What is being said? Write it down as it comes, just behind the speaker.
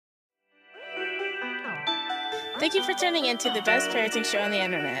Thank you for tuning in to the best parenting show on the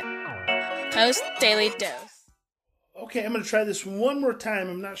internet, Post Daily Dose. Okay, I'm going to try this one more time.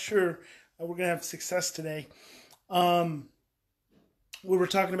 I'm not sure we're going to have success today. We were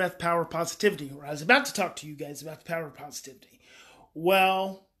talking about the power of positivity, or I was about to talk to you guys about the power of positivity.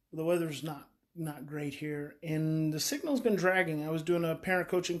 Well, the weather's not great here, and the signal's been dragging. I was doing a parent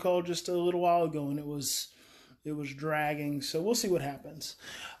coaching call just a little while ago, and it was dragging. So we'll see what happens.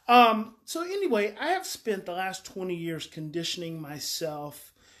 So anyway, I have spent the last 20 years conditioning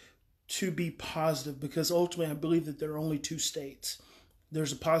myself to be positive because ultimately I believe that there are only two states.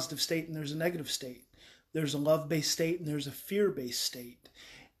 There's a positive state and there's a negative state. There's a love-based state and there's a fear-based state.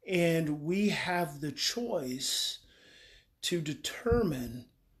 And we have the choice to determine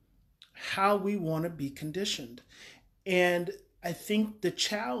how we want to be conditioned. And I think the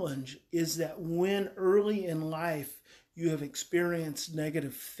challenge is that when early in life you have experienced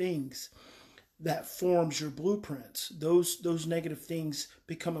negative things, that forms your blueprints. Those negative things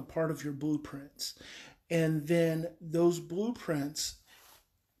become a part of your blueprints. And then those blueprints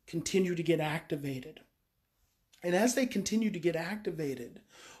continue to get activated. And as they continue to get activated,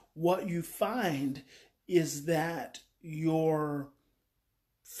 what you find is that your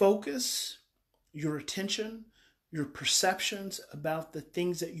focus, your attention, your perceptions about the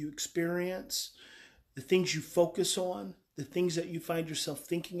things that you experience, the things you focus on, the things that you find yourself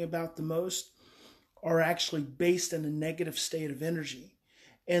thinking about the most are actually based in a negative state of energy.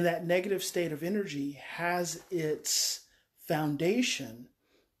 And that negative state of energy has its foundation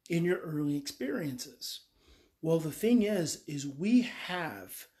in your early experiences. Well, the thing is we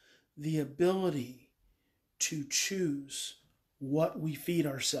have the ability to choose what we feed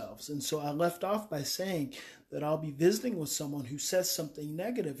ourselves. And so I left off by saying that I'll be visiting with someone who says something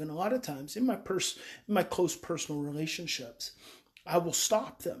negative. And a lot of times in my close personal relationships, I will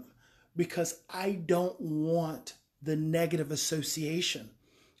stop them because I don't want the negative association.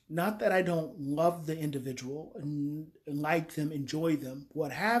 Not that I don't love the individual and like them, enjoy them,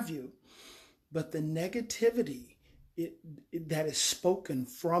 what have you, but the negativity that is spoken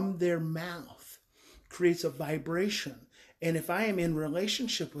from their mouth creates a vibration. And if I am in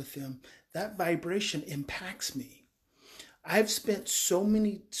relationship with them, that vibration impacts me. I've spent so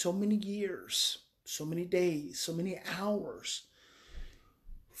many years, so many days, so many hours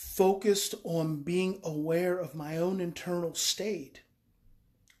focused on being aware of my own internal state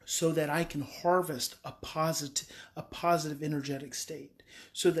so that I can harvest a positive energetic state,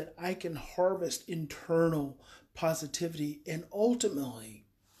 so that I can harvest internal positivity and ultimately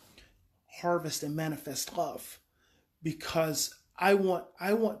harvest and manifest love. Because I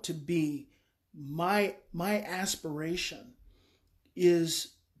want to be, my aspiration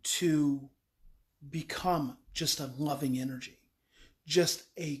is to become just a loving energy, just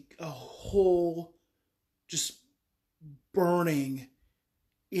a whole, just burning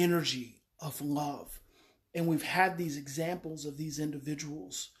energy of love. And we've had these examples of these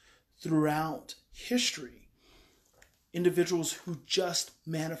individuals throughout history, individuals who just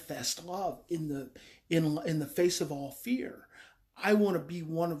manifest love in the face of all fear. I want to be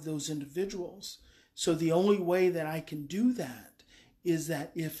one of those individuals. So the only way that I can do that is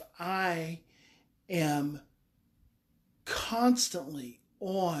that if I am constantly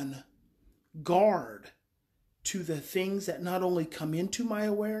on guard to the things that not only come into my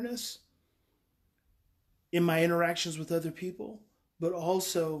awareness in my interactions with other people, but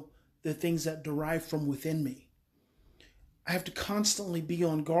also the things that derive from within me. I have to constantly be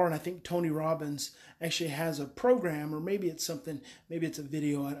on guard. I think Tony Robbins actually has a program, or maybe it's something, maybe it's a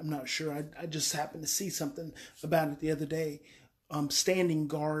video, I'm not sure. I just happened to see something about it the other day, standing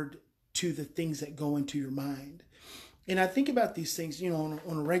guard to the things that go into your mind. And I think about these things, on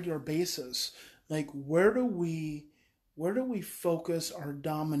a regular basis, like where do we focus our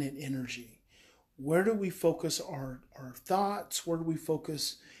dominant energy? Where do we focus our thoughts? Where do we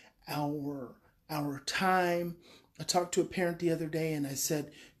focus our time? I talked to a parent the other day and I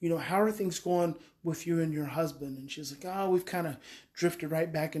said, how are things going with you and your husband? And she's like, we've kind of drifted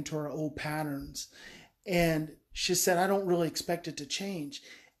right back into our old patterns. And she said, I don't really expect it to change.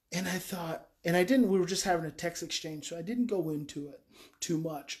 And I thought, we were just having a text exchange, so I didn't go into it too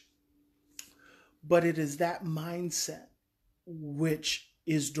much. But it is that mindset which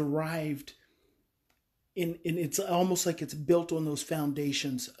is derived in it's almost like it's built on those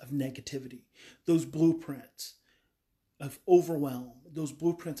foundations of negativity, those blueprints of overwhelm, those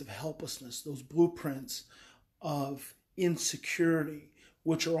blueprints of helplessness, those blueprints of insecurity,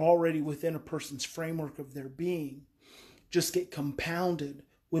 which are already within a person's framework of their being, just get compounded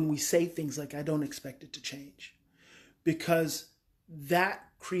when we say things like, I don't expect it to change. Because that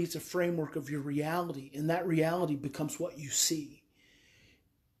creates a framework of your reality, and that reality becomes what you see.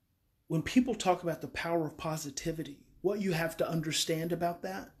 When people talk about the power of positivity, what you have to understand about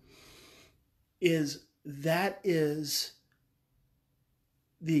that is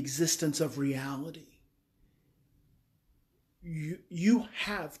the existence of reality. You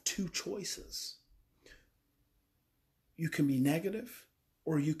have two choices. You can be negative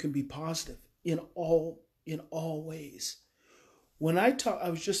or you can be positive in all ways. When I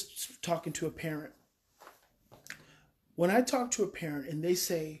was just talking to a parent. When I talk to a parent and they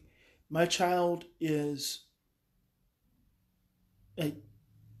say, my child is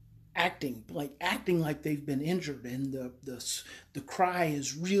acting like they've been injured, and the cry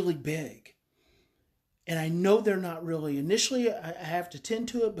is really big, and I know they're not really, initially I have to tend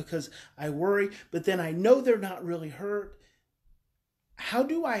to it because I worry, but then I know they're not really hurt. How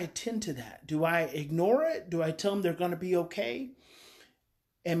do I attend to that? Do I ignore it? Do I tell them they're going to be okay?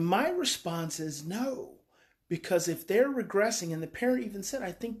 And my response is no, because if they're regressing, and the parent even said,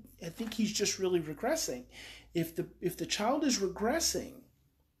 I think he's just really regressing. If the child is regressing,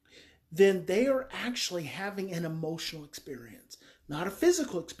 then they are actually having an emotional experience, not a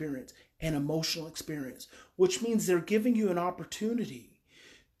physical experience, an emotional experience, which means they're giving you an opportunity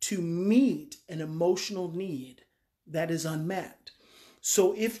to meet an emotional need that is unmet.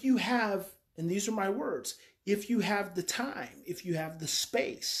 So if you have, and these are my words, if you have the time, if you have the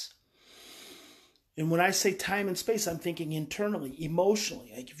space, and when I say time and space, I'm thinking internally,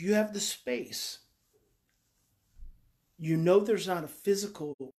 emotionally, like if you have the space, you know there's not a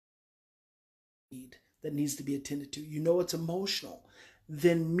physical need that needs to be attended to. You know it's emotional.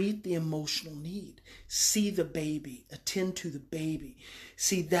 Then meet the emotional need. See the baby. Attend to the baby.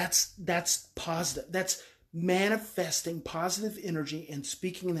 See, that's positive. That's manifesting positive energy and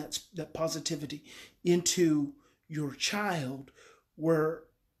speaking that positivity into your child where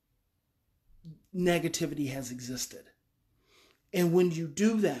negativity has existed. And when you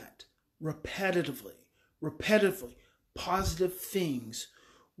do that repetitively, positive things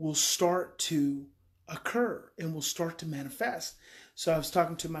will start to occur and will start to manifest. So I was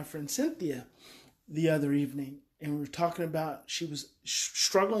talking to my friend Cynthia the other evening, and we were talking about, she was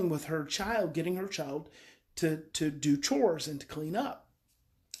struggling with her child, getting her child to do chores and to clean up.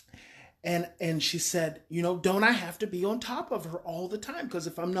 And she said, don't I have to be on top of her all the time? Because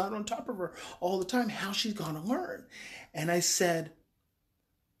if I'm not on top of her all the time, how's she going to learn? And I said,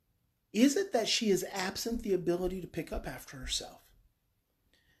 is it that she is absent the ability to pick up after herself?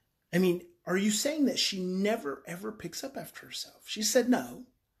 I mean, are you saying that she never, ever picks up after herself? She said, no.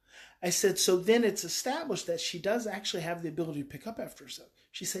 I said, so then it's established that she does actually have the ability to pick up after herself.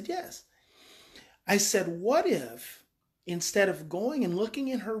 She said, yes. I said, what if instead of going and looking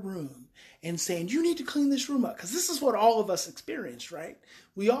in her room and saying, you need to clean this room up, because this is what all of us experienced, right?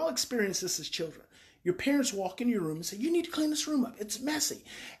 We all experience this as children. Your parents walk in your room and say, you need to clean this room up. It's messy.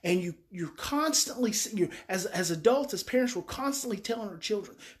 And you're constantly, as adults, as parents, we're constantly telling our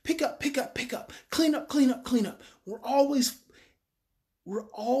children, pick up, pick up, pick up, clean up, clean up, clean up. We're always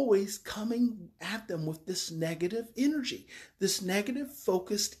coming at them with this negative energy, this negative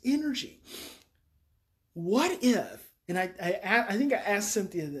focused energy. What if, and I think I asked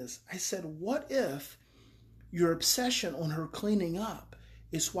Cynthia this, I said, what if your obsession on her cleaning up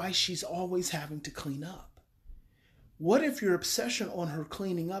is why she's always having to clean up? What if your obsession on her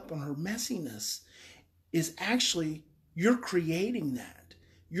cleaning up, on her messiness, is actually you're creating that?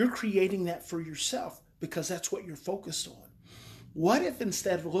 You're creating that for yourself because that's what you're focused on. What if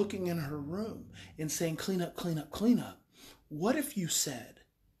instead of looking in her room and saying, clean up, clean up, clean up, what if you said,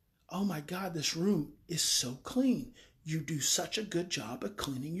 oh my God, this room is so clean. You do such a good job at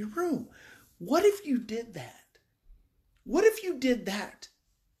cleaning your room. What if you did that? What if you did that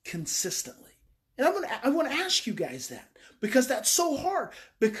consistently? And I want to ask you guys that, because that's so hard,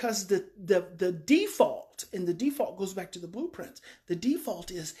 because the default, and the default goes back to the blueprints. The default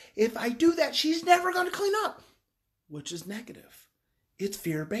is, if I do that, she's never going to clean up, which is negative. It's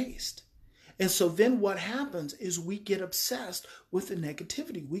fear-based. And so then what happens is we get obsessed with the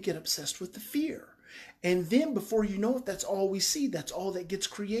negativity. We get obsessed with the fear. And then before you know it, that's all we see. That's all that gets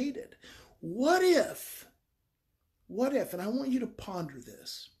created. What if, and I want you to ponder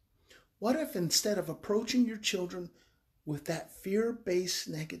this, what if instead of approaching your children with that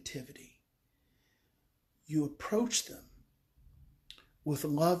fear-based negativity, you approach them with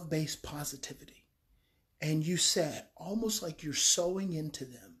love-based positivity, and you said, almost like you're sowing into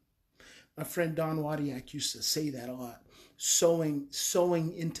them. My friend Don Wadiak used to say that a lot, sowing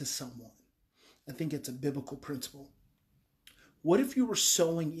into someone. I think it's a biblical principle. What if you were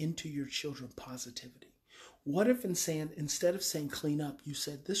sowing into your children positivity? What if instead of saying clean up, you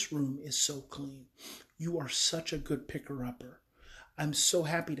said, this room is so clean. You are such a good picker-upper. I'm so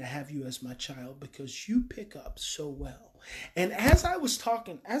happy to have you as my child because you pick up so well. And as I was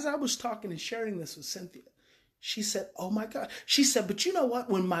talking and sharing this with Cynthia, she said, oh my God. She said, but you know what?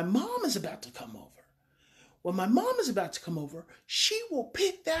 When my mom is about to come over, she will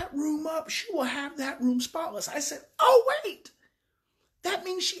pick that room up. She will have that room spotless. I said, oh, wait. That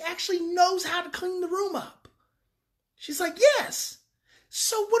means she actually knows how to clean the room up. She's like, yes.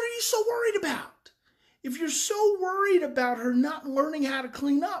 So what are you so worried about? If you're so worried about her not learning how to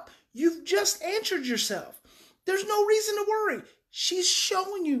clean up, you've just answered yourself. There's no reason to worry. She's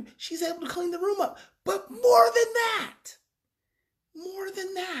showing you she's able to clean the room up. But more than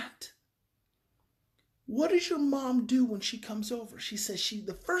that, what does your mom do when she comes over? She says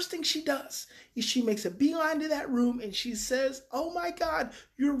the first thing she does is she makes a beeline to that room and she says, oh my God,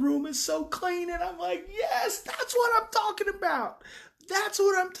 your room is so clean. And I'm like, yes, that's what I'm talking about. That's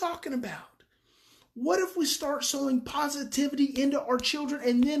what I'm talking about. What if we start sowing positivity into our children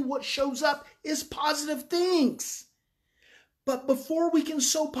and then what shows up is positive things? But before we can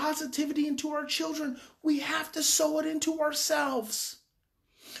sow positivity into our children, we have to sow it into ourselves.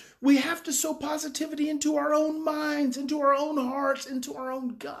 We have to sow positivity into our own minds, into our own hearts, into our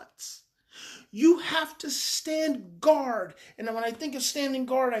own guts. You have to stand guard. And when I think of standing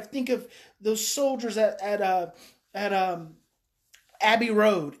guard, I think of those soldiers at Abbey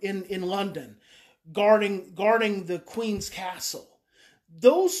Road in London, guarding the Queen's castle.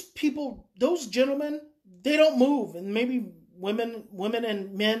 Those people, those gentlemen, they don't move. And maybe women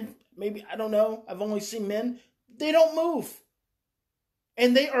and men, maybe, I don't know. I've only seen men. They don't move.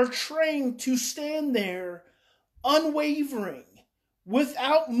 And they are trained to stand there unwavering,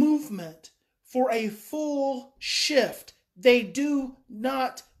 without movement, for a full shift. They do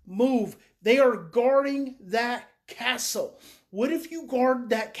not move. They are guarding that castle. What if you guard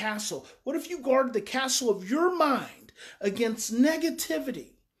that castle? What if you guard the castle of your mind against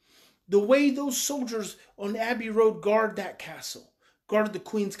negativity? The way those soldiers on Abbey Road guard that castle, guarded the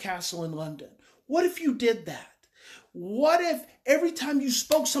Queen's Castle in London. What if you did that? What if every time you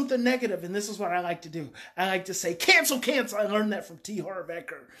spoke something negative, and this is what I like to do, I like to say, cancel, cancel. I learned that from T. Harv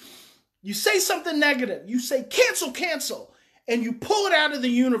Eker. You say something negative, you say, cancel, cancel, and you pull it out of the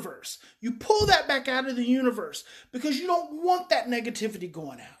universe. You pull that back out of the universe because you don't want that negativity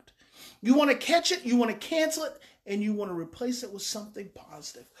going out. You want to catch it, you want to cancel it, and you want to replace it with something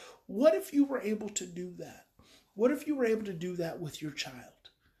positive. What if you were able to do that? What if you were able to do that with your child?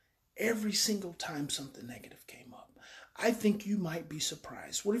 Every single time something negative came up, I think you might be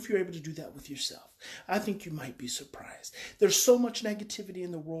surprised. What if you're able to do that with yourself? I think you might be surprised. There's so much negativity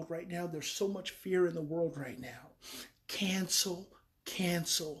in the world right now. There's so much fear in the world right now. Cancel,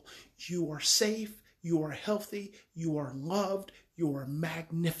 cancel. You are safe. You are healthy. You are loved. You are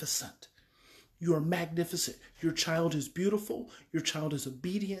magnificent. You are magnificent. Your child is beautiful. Your child is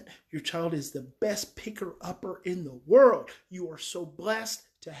obedient. Your child is the best picker-upper in the world. You are so blessed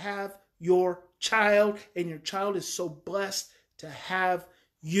to have your child, and your child is so blessed to have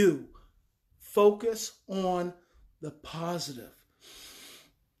you. Focus on the positive.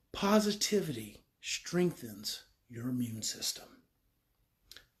 Positivity strengthens your immune system.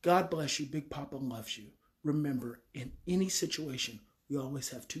 God bless you. Big Papa loves you. Remember, in any situation, we always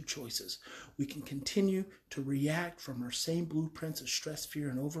have two choices. We can continue to react from our same blueprints of stress, fear,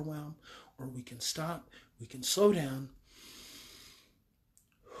 and overwhelm, or we can stop, we can slow down,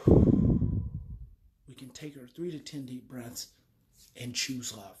 we can take our 3 to 10 deep breaths and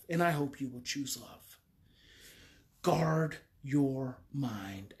choose love. And I hope you will choose love. Guard your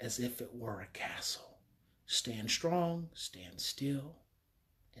mind as if it were a castle. Stand strong, stand still,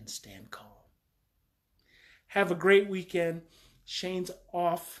 and stand calm. Have a great weekend. Shane's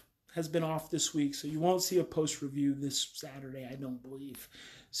has been off this week, so you won't see a post review this Saturday, I don't believe.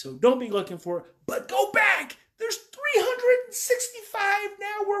 So don't be looking for it, but go back. There's 365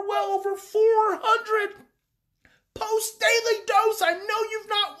 now. We're well over 400 post Daily Dose. I know you've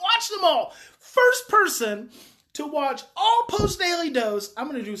not watched them all. First person to watch all post Daily Dose, I'm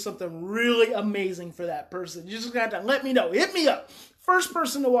going to do something really amazing for that person. You just got to let me know. Hit me up. First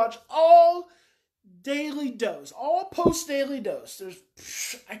person to watch all Daily Dose, all post Daily Dose.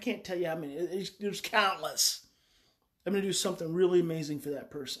 I can't tell you how many. There's countless. I'm going to do something really amazing for that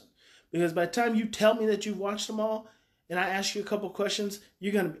person. Because by the time you tell me that you've watched them all, and I ask you a couple questions,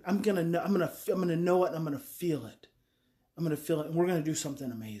 I'm gonna know it, and I'm gonna feel it. I'm gonna feel it, and we're gonna do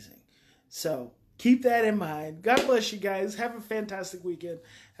something amazing. So keep that in mind. God bless you guys. Have a fantastic weekend.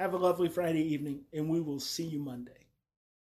 Have a lovely Friday evening, and we will see you Monday.